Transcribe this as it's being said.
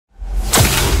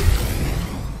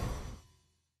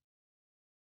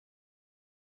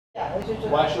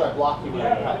Why should I block you when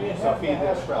I cut you? So feed the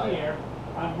Australia.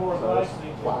 I'm more likely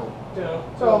to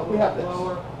so we have this.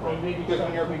 lower or maybe Because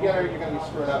when you're a beginner, you're going to be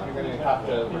screwing up. You're going to have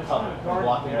to recover.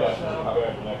 Blocking does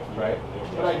recover, right?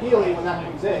 But ideally, when that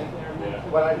comes in,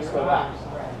 why don't I just go back?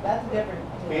 That's different.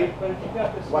 Feed.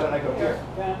 Why don't I go here?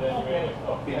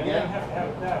 Feed again.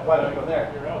 Why don't I go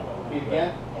there? Feed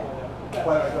again.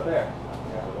 Why don't I go there?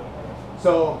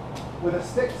 So with a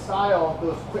stick style,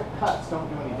 those quick cuts don't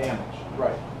do any damage.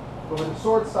 Right. But with a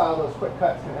sword style, those quick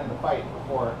cuts can end the fight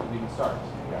before it even starts.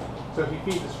 Yeah. So if you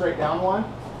feed the straight down one,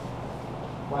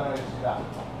 why don't I just do that?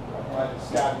 Why don't I just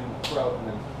stab you in the throat and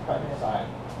then cut your side?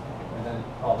 And then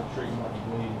I'll retreat and let you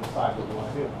bleed and decide what you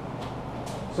want to do.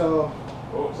 So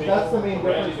that's the main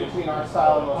difference between our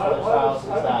style and most other styles,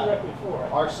 is that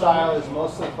our style is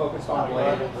mostly focused on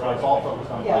blade, or it's all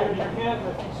focused on blade.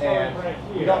 And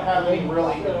we don't have any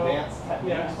really advanced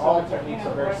techniques. All our techniques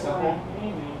are very simple.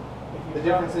 The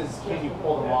difference is, can you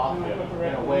pull them off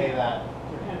in a way that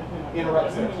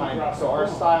interrupts their timing? So our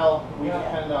style, we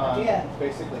depend on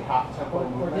basically half tempo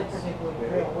movements.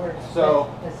 So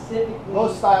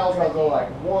most styles will go like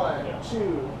 1,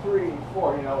 2, 3,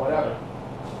 4, you know, whatever.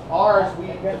 Ours, we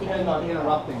depend on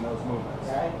interrupting those movements.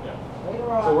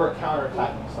 So we're a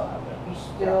counter-attacking style.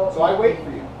 So I wait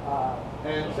for you.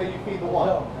 And say you feed the one.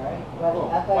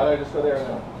 Boom. Why don't I just go there and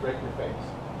then break your face?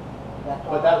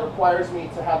 But that requires me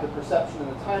to have the perception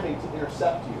and the timing to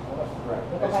intercept you.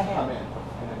 As you come in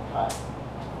and then cut.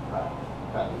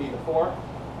 Cut. Feed the 4.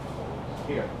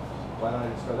 Here. Why don't I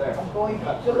just go there? I'm going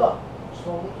to look.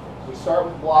 Slowly. We start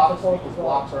with blocks because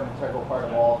blocks are an integral part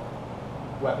of all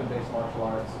weapon-based martial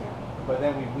arts. But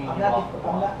then we wean you off the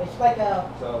block. It's like a...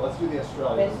 So let's do the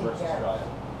Australia versus Australia.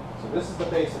 So this is the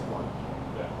basic one,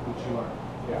 which you learn.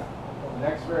 The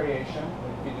next variation, when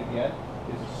you feed it again,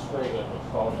 is a straight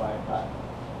followed by a cut.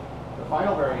 The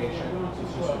final variation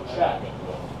is just a check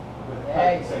with a cut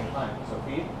at the same time. So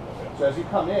feed. So as you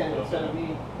come in, instead of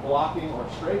me blocking or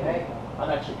straightening, I'm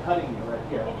actually cutting you right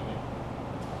here. And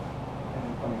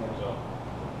then coming in.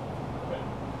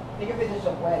 Think of it as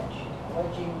a wedge.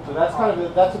 Wedging. So that's kind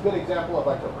of that's a good example of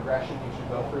like a progression you should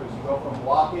go through. Is you go from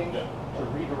blocking to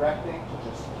redirecting to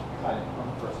just cutting on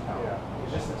the first count.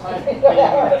 It's just the timing.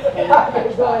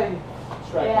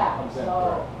 Strike comes in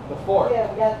for the 4.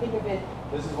 Yeah, we gotta think of it.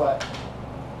 This is what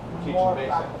we're teaching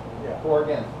basic. 4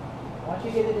 again. Once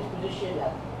you get in this position,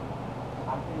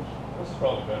 I'm finished. This is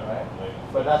probably better, right?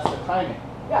 But that's the timing.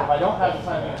 If I don't have the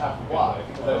timing, I have to block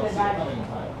because I don't see it coming in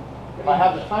time. If I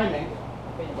have the timing,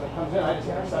 when it comes in, I just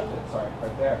intercept it. Sorry,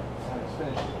 right there. And it's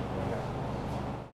finished.